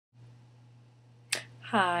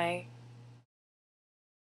Hi.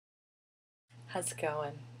 How's it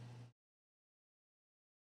going?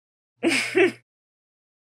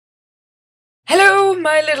 Hello,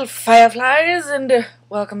 my little fireflies, and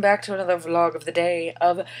welcome back to another vlog of the day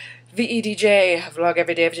of VEDJ, Vlog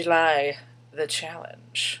Every Day of July, the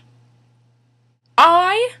challenge.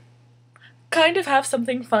 I kind of have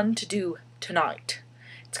something fun to do tonight.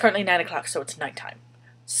 It's currently 9 o'clock, so it's nighttime.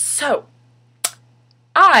 So,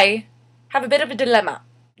 I have a bit of a dilemma.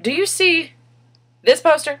 Do you see this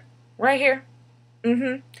poster right here?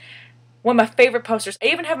 One of my favorite posters. I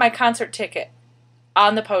even have my concert ticket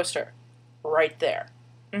on the poster right there.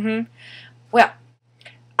 Well,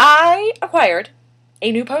 I acquired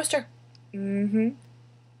a new poster.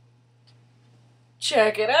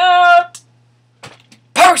 Check it out.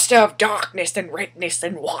 Poster of darkness and redness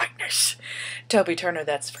and whiteness. TobyTurner,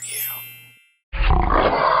 that's for you.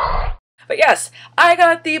 But yes, I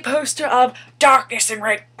got the poster of darkness and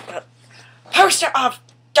poster of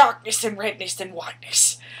darkness and redness and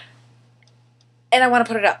whiteness. And I want to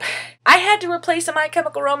put it up. I had to replace a My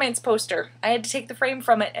Chemical Romance poster. I had to take the frame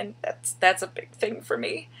from it, and that's a big thing for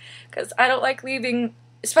me, because I don't like leaving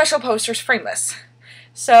special posters frameless.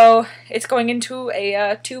 So it's going into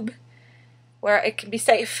a tube where it can be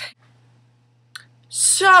safe.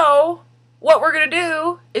 So what we're going to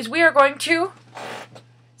do is we are going to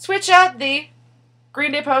switch out the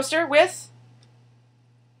Green Day poster with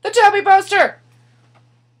the Toby poster.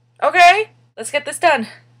 Okay, let's get this done.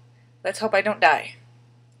 Let's hope I don't die.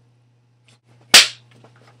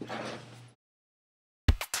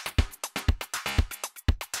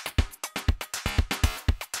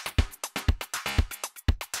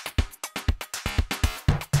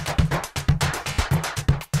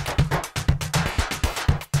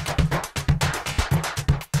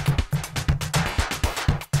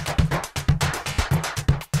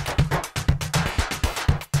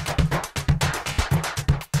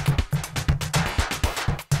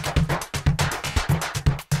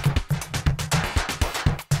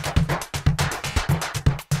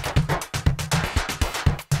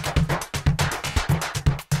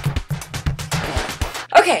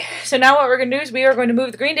 Okay, so now what we're going to do is we are going to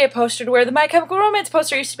move the Green Day poster to where the My Chemical Romance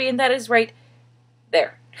poster used to be, and that is right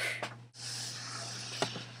there.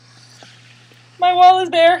 My wall is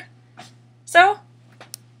bare. So,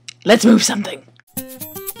 let's move something.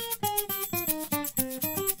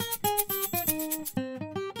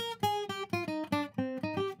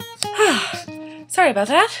 Sorry about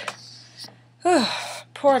that.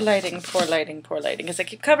 Poor lighting, poor lighting, poor lighting, because I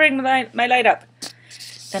keep covering my light up.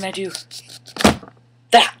 Then I do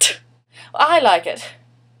that. Well, I like it.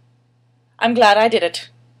 I'm glad I did it,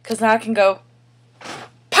 because now I can go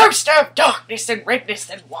poster of darkness and redness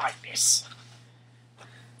and whiteness.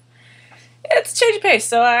 It's a change of pace,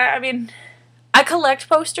 so I mean, I collect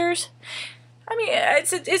posters. I mean,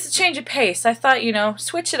 it's a change of pace. I thought, you know,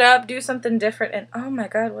 switch it up, do something different, and oh my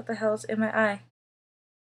god, what the hell's in my eye?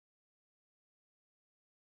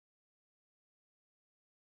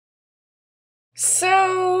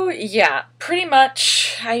 So, yeah, pretty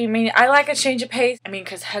much, I mean, I like a change of pace. I mean,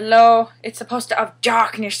 because, hello, it's a poster of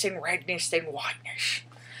darkness and redness and whiteness.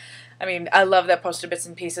 I mean, I love that poster bits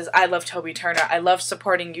and pieces. I love TobyTurner. I love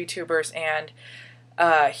supporting YouTubers, and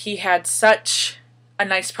he had such a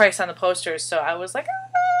nice price on the posters, so I was like,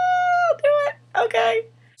 I'll do it, okay.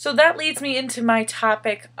 So that leads me into my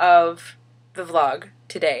topic of the vlog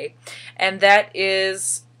today, and that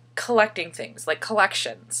is collecting things, like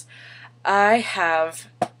collections. I have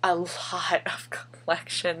a lot of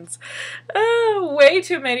collections. Way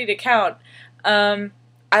too many to count. I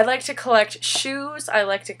like to collect shoes. I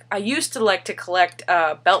used to like to collect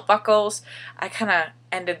belt buckles. I kind of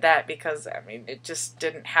ended that because, I mean, it just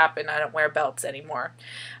didn't happen. I don't wear belts anymore.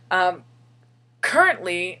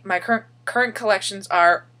 Currently, my current collections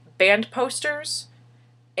are band posters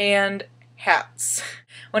and hats.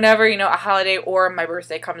 Whenever, you know, a holiday or my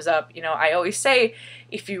birthday comes up, you know, I always say,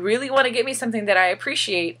 if you really want to get me something that I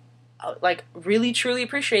appreciate, like really truly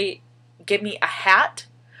appreciate, get me a hat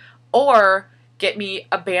or get me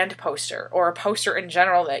a band poster or a poster in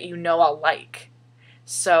general that you know I'll like.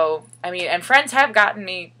 So, I mean, and friends have gotten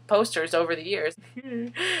me posters over the years.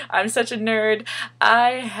 I'm such a nerd. I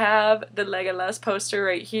have the Legolas poster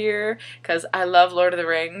right here because I love Lord of the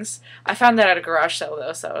Rings. I found that at a garage sale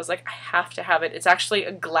though, so I was like, I have to have it. It's actually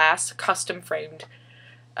a glass custom framed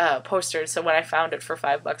poster, so when I found it for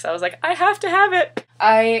 $5, I was like, I have to have it.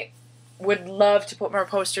 I would love to put more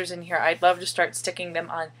posters in here. I'd love to start sticking them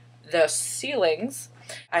on the ceilings.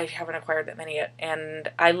 I haven't acquired that many yet,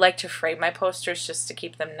 and I like to frame my posters just to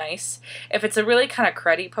keep them nice. If it's a really kind of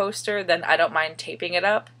cruddy poster, then I don't mind taping it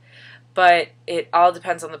up, but it all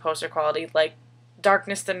depends on the poster quality. Like,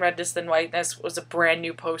 Darkness Then Redness Then Whiteness was a brand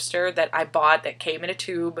new poster that I bought that came in a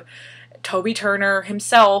tube. TobyTurner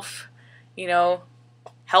himself, you know,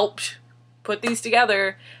 helped put these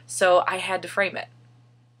together, so I had to frame it.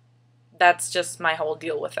 That's just my whole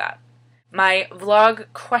deal with that. My vlog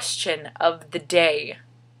question of the day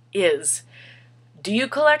is, do you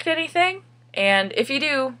collect anything? And if you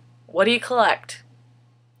do, what do you collect?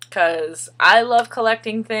 Because I love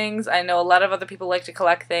collecting things. I know a lot of other people like to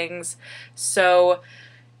collect things. So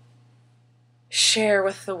share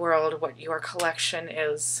with the world what your collection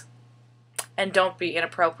is. And don't be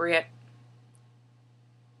inappropriate.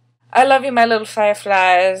 I love you, my little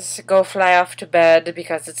fireflies. Go fly off to bed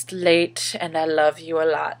because it's late and I love you a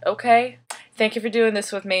lot, okay? Thank you for doing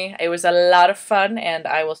this with me. It was a lot of fun and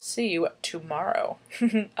I will see you tomorrow.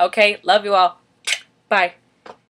 Okay, love you all. Bye.